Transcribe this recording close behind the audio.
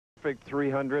perfect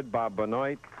 300 by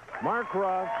Benoit. Mark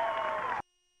Ruff.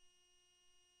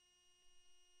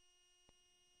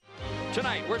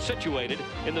 Tonight, we're situated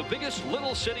in the biggest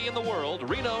little city in the world,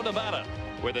 Reno, Nevada,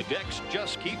 where the decks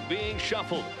just keep being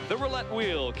shuffled, the roulette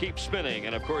wheel keeps spinning,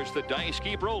 and of course the dice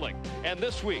keep rolling. And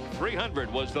this week,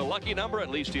 300 was the lucky number at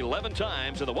least 11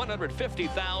 times in the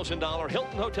 $150,000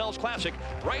 Hilton Hotels Classic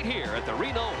right here at the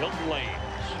Reno Hilton Lanes.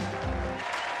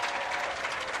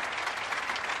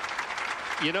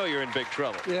 You know you're in big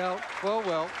trouble. Yeah,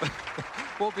 well.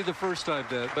 Won't be the first time,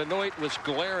 Dad. Benoit was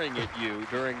glaring at you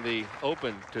during the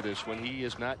open to this one. He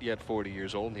is not yet 40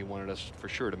 years old, and he wanted us for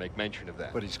sure to make mention of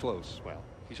that. But he's close. Well,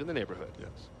 he's in the neighborhood. Yes.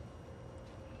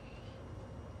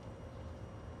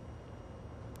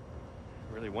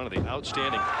 Really one of the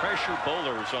outstanding pressure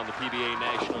bowlers on the PBA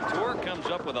National Tour. Comes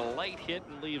up with a light hit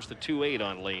and leaves the 2-8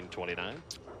 on lane 29.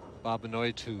 Bob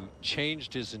Benoit, who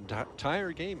changed his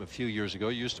entire game a few years ago,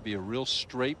 used to be a real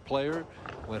straight player,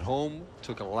 went home,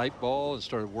 took a light ball and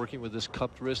started working with this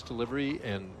cupped wrist delivery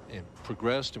and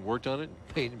progressed and worked on it,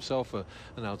 and made himself an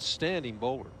outstanding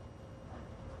bowler.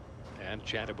 And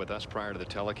chatted with us prior to the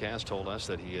telecast, told us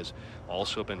that he has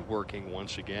also been working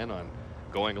once again on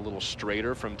going a little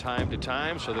straighter from time to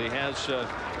time, so that he has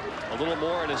a little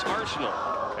more in his arsenal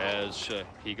as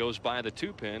he goes by the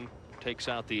 2-pin. Takes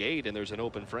out the 8, and there's an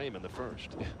open frame in the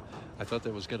first. I thought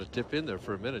that was going to dip in there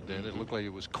for a minute, Dan. It looked like it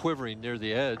was quivering near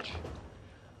the edge.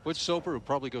 Butch Soper, who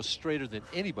probably goes straighter than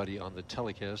anybody on the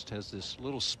telecast, has this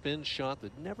little spin shot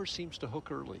that never seems to hook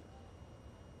early.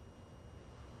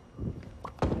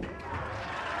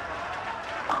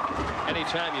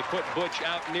 Anytime you put Butch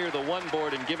out near the 1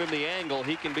 board and give him the angle,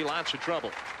 he can be lots of trouble.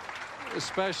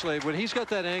 Especially when he's got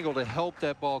that angle to help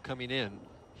that ball coming in.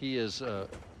 He is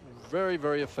very,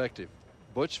 very effective.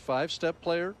 Butch, 5-step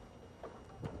player,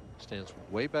 stands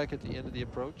way back at the end of the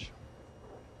approach.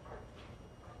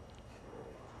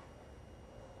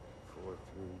 4, 3,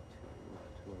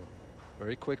 2, 1.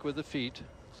 Very quick with the feet.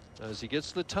 As he gets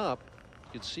to the top,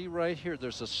 you can see right here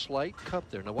there's a slight cup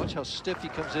there. Now watch how stiff he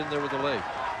comes in there with the leg.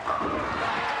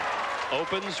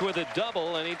 Opens with a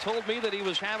double, and he told me that he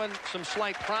was having some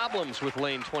slight problems with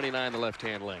lane 29, the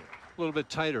left-hand lane. A little bit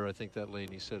tighter, I think, that lane,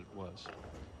 he said it was.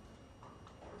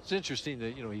 It's interesting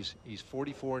that, you know, he's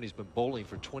 44 and he's been bowling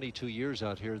for 22 years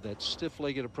out here. That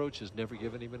stiff-legged approach has never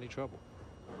given him any trouble.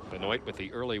 Benoit with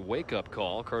the early wake-up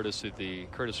call, courtesy of the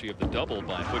double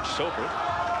by Butch Soper.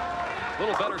 A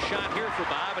little better shot here for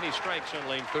Bob, and he strikes on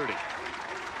lane 30.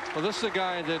 Well, this is a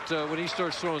guy that when he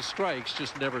starts throwing strikes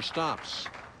just never stops.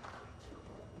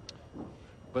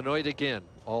 Benoit again,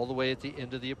 all the way at the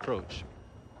end of the approach.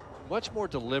 Much more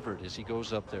delivered as he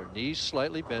goes up there. Knees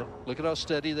slightly bent. Look at how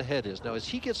steady the head is. Now, as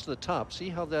he gets to the top, see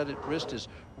how that wrist is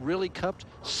really cupped?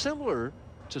 Similar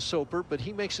to Soper, but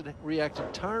he makes it react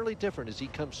entirely different as he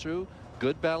comes through.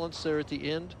 Good balance there at the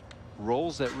end.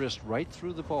 Rolls that wrist right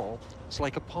through the ball. It's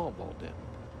like a palm ball, Dan.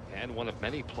 And one of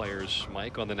many players,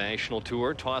 Mike, on the national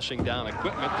tour, tossing down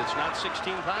equipment that's not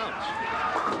 16 pounds.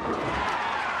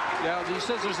 Yeah, he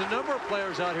says there's a number of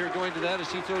players out here going to that as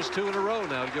he throws 2 in a row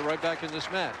now to get right back in this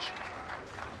match.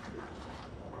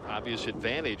 Obvious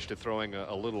advantage to throwing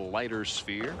a little lighter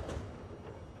sphere.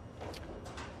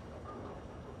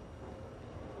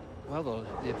 Well,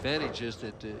 the advantage is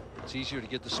that it's easier to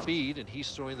get the speed, and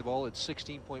he's throwing the ball at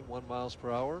 16.1 miles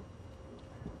per hour.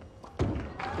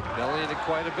 Bellying it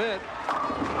quite a bit.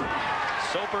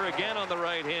 Soper again on the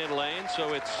right-hand lane,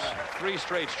 so it's 3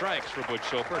 straight strikes for Butch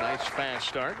Soper. Nice fast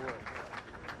start.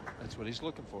 That's what he's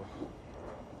looking for.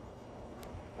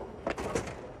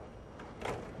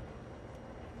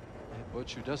 And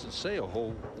Butch, who doesn't say a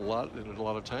whole lot, and a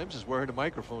lot of times is wearing a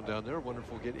microphone down there. I wonder if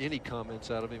we'll get any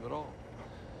comments out of him at all.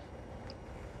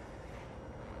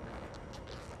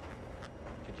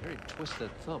 You can hear him twist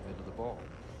that thumb into the ball.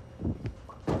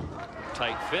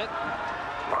 Tight fit.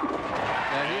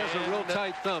 And he has a real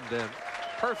tight thumb, Dan.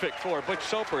 Perfect for Butch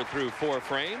Soper through 4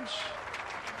 frames.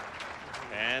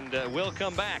 And we'll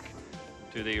come back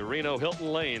to the Reno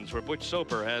Hilton Lanes where Butch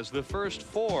Soper has the first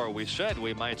 4. We said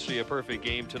we might see a perfect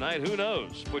game tonight. Who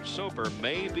knows? Butch Soper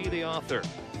may be the author.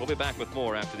 We'll be back with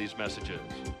more after these messages.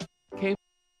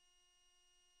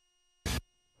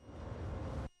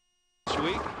 This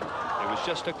week, it was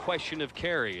just a question of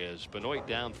carry as Benoit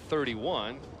down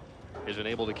 31 isn't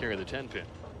able to carry the 10-pin.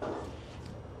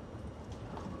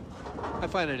 I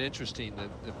find it interesting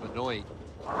that Benoit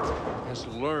has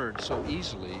learned so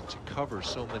easily to cover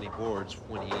so many boards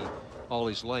when all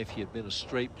his life he had been a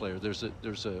straight player. There's a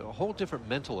whole different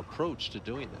mental approach to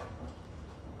doing that.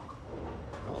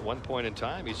 Well, at one point in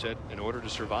time, he said in order to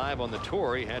survive on the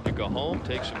tour, he had to go home,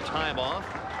 take some time off,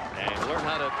 and learn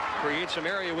how to create some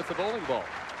area with the bowling ball.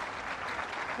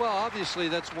 Well, obviously,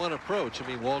 that's one approach. I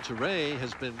mean, Walter Ray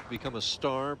has become a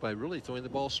star by really throwing the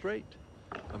ball straight.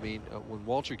 I mean, when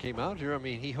Walter came out here, I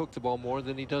mean, he hooked the ball more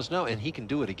than he does now, and he can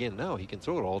do it again now. He can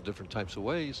throw it all different types of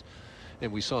ways.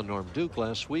 And we saw Norm Duke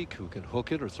last week, who can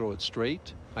hook it or throw it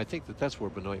straight. I think that's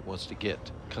where Benoit wants to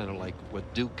get, kind of like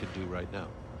what Duke can do right now.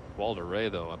 Walter Ray,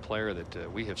 though, a player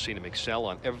that we have seen him excel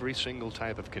on every single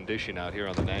type of condition out here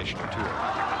on the national tour.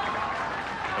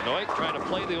 Benoit trying to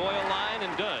play the oil line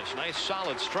and does. Nice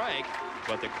solid strike.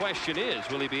 But the question is,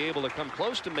 will he be able to come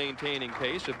close to maintaining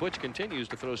pace if Butch continues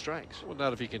to throw strikes? Well,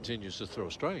 not if he continues to throw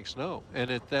strikes, no.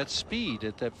 And at that speed,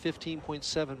 at that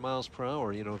 15.7 miles per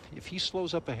hour, you know, if he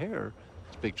slows up a hair,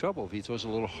 it's big trouble. If he throws a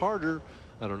little harder,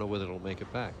 I don't know whether it'll make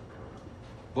it back.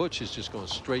 Butch is just going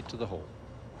straight to the hole.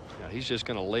 Yeah, he's just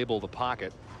going to label the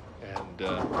pocket and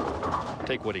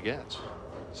take what he gets.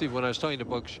 See, when I was talking to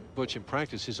Butch in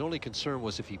practice, his only concern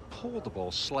was if he pulled the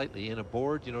ball slightly in a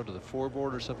board, you know, to the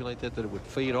foreboard or something like that, that it would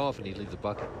fade off and he'd leave the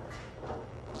bucket.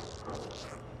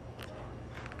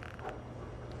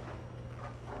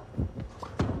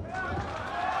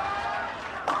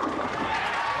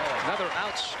 Another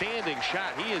outstanding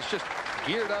shot. He is just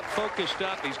geared up, focused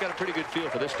up. He's got a pretty good feel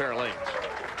for this fair lanes.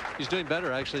 He's doing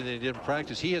better, actually, than he did in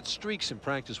practice. He had streaks in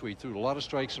practice where he threw a lot of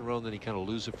strikes in a row, and then he kind of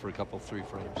lose it for a couple, 3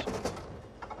 frames.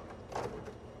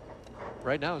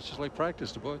 Right now, it's just like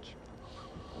practice to Butch.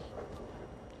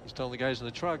 He's telling the guys in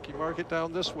the truck, you mark it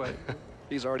down this way.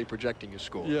 He's already projecting his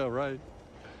score. Yeah, right.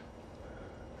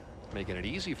 Making it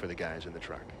easy for the guys in the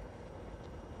truck.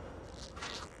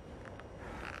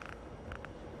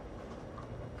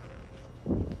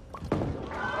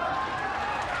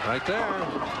 Right there.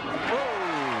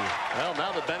 Whoa. Well,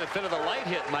 now the benefit of the light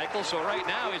hit, Michael. So right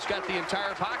now, he's got the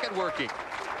entire pocket working.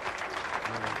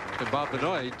 And Bob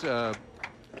Benoit,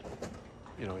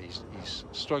 you know, he's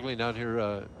struggling out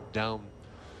here down,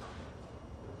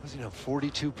 what's he now,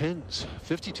 42 pins,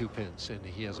 52 pins, and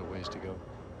he has a ways to go.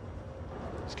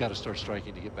 He's got to start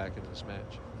striking to get back into this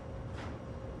match.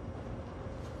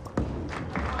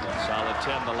 Solid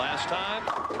 10 the last time,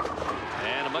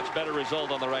 and a much better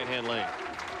result on the right-hand lane.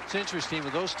 It's interesting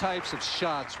with those types of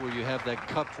shots where you have that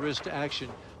cupped wrist action.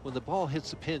 When the ball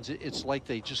hits the pins, it's like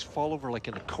they just fall over like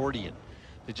an accordion.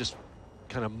 They just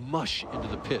kind of mush into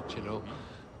the pit, you know.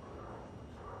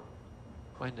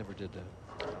 I never did that.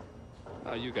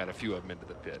 Oh, you got a few of them into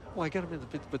the pit. Well, I got them in the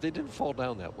pit, but they didn't fall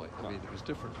down that way. I mean, it was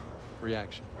different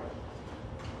reaction.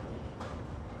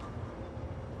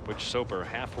 Butch Soper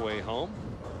halfway home.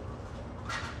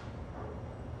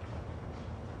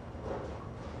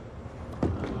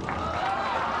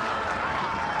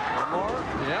 One more.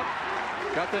 Yep.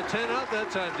 Got that 10 out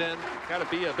that time, Dan. Got to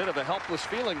be a bit of a helpless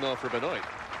feeling, though, for Benoit.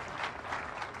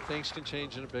 Things can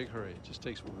change in a big hurry. It just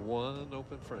takes one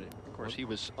open frame. Of course, he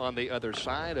was on the other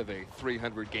side of a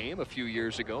 300 game a few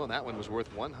years ago, and that one was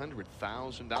worth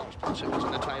 $100,000. Plus, it was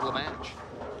in the title match.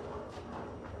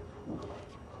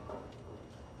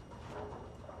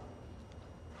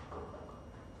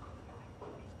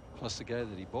 Plus, the guy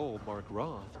that he bowled, Mark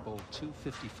Roth, bowled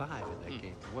 255 in that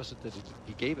game. It wasn't that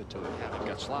he gave it to him. Yeah, but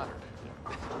got slaughtered.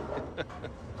 Yeah.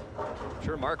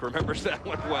 Sure, Mark remembers that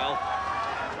one well.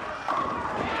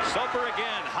 Soper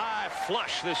again, high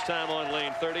flush this time on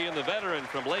lane 30, and the veteran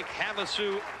from Lake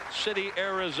Havasu City,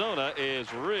 Arizona,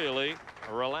 is really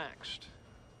relaxed.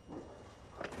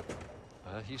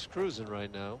 He's cruising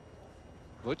right now.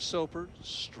 Butch Soper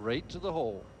straight to the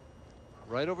hole.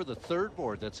 Right over the third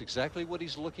board. That's exactly what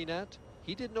he's looking at.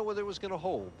 He didn't know whether it was going to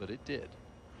hold, but it did. And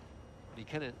he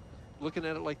kind of looking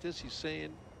at it like this. He's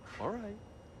saying, all right.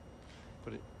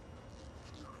 But it.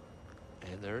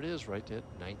 And there it is right at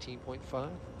 19.5.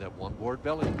 That one board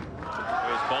belly.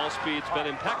 His ball speed's been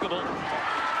impeccable.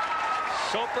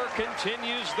 Soper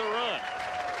continues the run.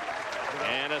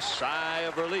 And a sigh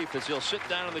of relief as he'll sit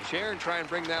down in the chair and try and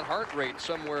bring that heart rate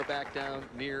somewhere back down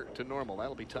near to normal.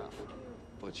 That'll be tough.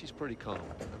 But he's pretty calm.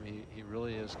 I mean, he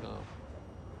really is calm.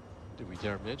 Did we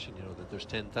dare mention, you know, that there's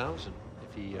 10,000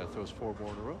 if he throws 4 more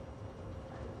in a row?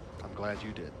 I'm glad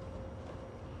you did.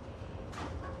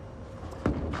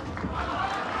 Bob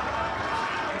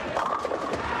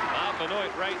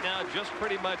Benoit right now just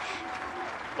pretty much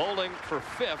bowling for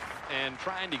 5th and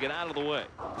trying to get out of the way.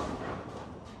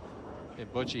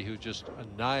 And Butchie, who just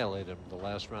annihilated him the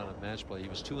last round of match play, he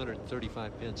was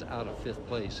 235 pins out of 5th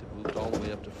place and moved all the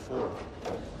way up to 4th.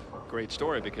 Great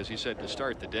story, because he said to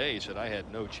start the day, he said, I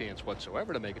had no chance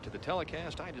whatsoever to make it to the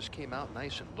telecast. I just came out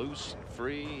nice and loose and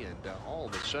free, and all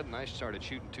of a sudden I started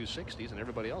shooting 260s and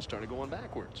everybody else started going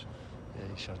backwards. Yeah,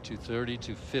 he shot 230,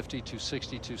 250,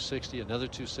 260, 260, another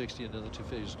 260, another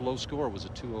 250. His low score was a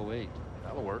 208.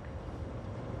 That'll work.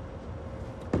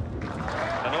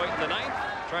 Benoit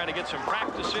trying to get some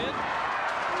practice in.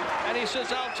 And he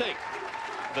says, I'll take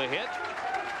the hit.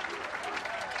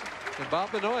 And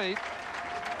Bob Benoit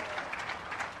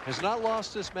has not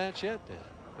lost this match yet, Dan.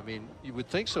 I mean, you would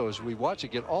think so as we watch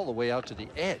it get all the way out to the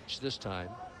edge this time.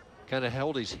 Kind of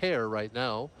held his hair right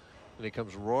now, and it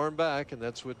comes roaring back, and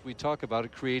that's what we talk about,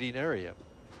 creating area.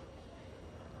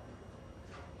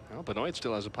 Well, Benoit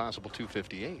still has a possible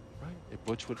 258. Right. If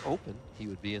Butch would open, he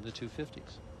would be in the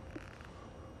 250s.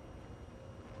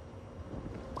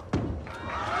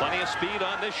 Plenty of speed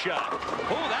on this shot.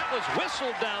 Oh, that was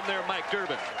whistled down there, Mike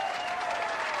Durbin.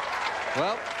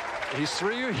 Well, he's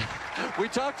 3. We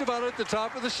talked about it at the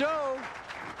top of the show.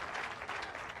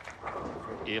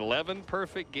 11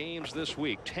 perfect games this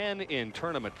week, 10 in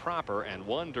tournament proper and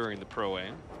 1 during the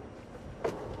Pro-Am.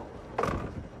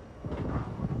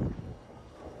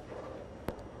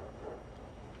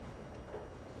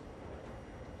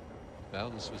 Well,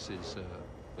 this was his,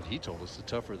 what he told us, the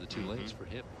tougher of the two lanes for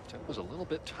him. It was a little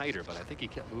bit tighter, but I think he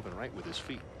kept moving right with his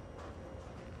feet.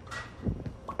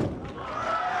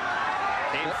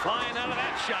 Came flying out of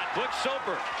that shot, Butch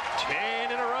Soper.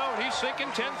 10 in a row. He's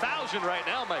thinking 10,000 right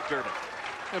now, Mike Durbin.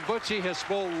 And Butchie has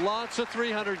bowled lots of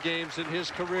 300 games in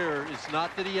his career. It's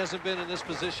not that he hasn't been in this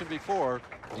position before,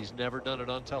 but he's never done it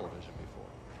on television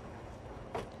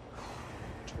before.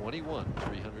 21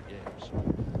 300 games.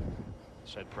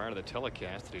 Said prior to the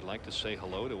telecast that he'd like to say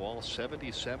hello to all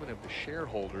 77 of the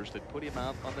shareholders that put him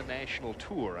out on the national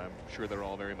tour. I'm sure they're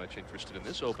all very much interested in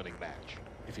this opening match.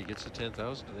 If he gets to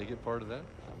 10,000, do they get part of that?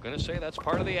 I'm going to say that's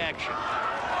part of the action.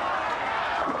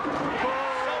 Soper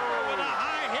with a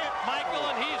high hit, Michael,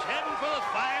 and he's heading for the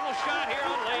final shot here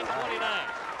on lane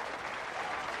 29.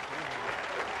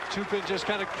 Tupin just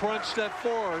kind of crunched that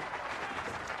forward.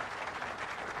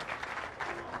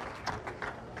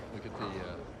 Look at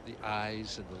the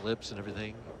eyes and the lips and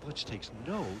everything. Butch takes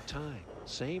no time.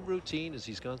 Same routine as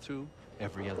he's gone through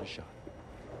every other shot.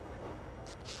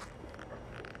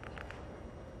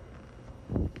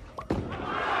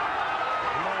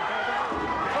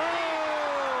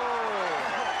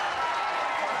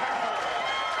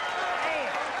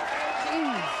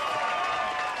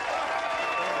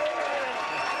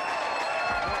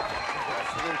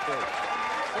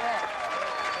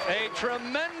 A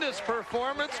tremendous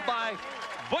performance by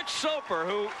Butch Soper,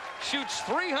 who shoots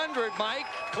 300, Mike,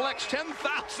 collects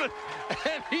 10,000,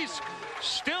 and he's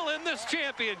still in this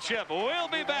championship. We'll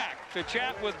be back to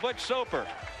chat with Butch Soper,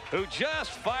 who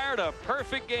just fired a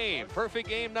perfect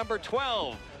game number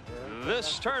 12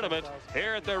 this tournament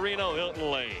here at the Reno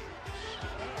Hilton Lane.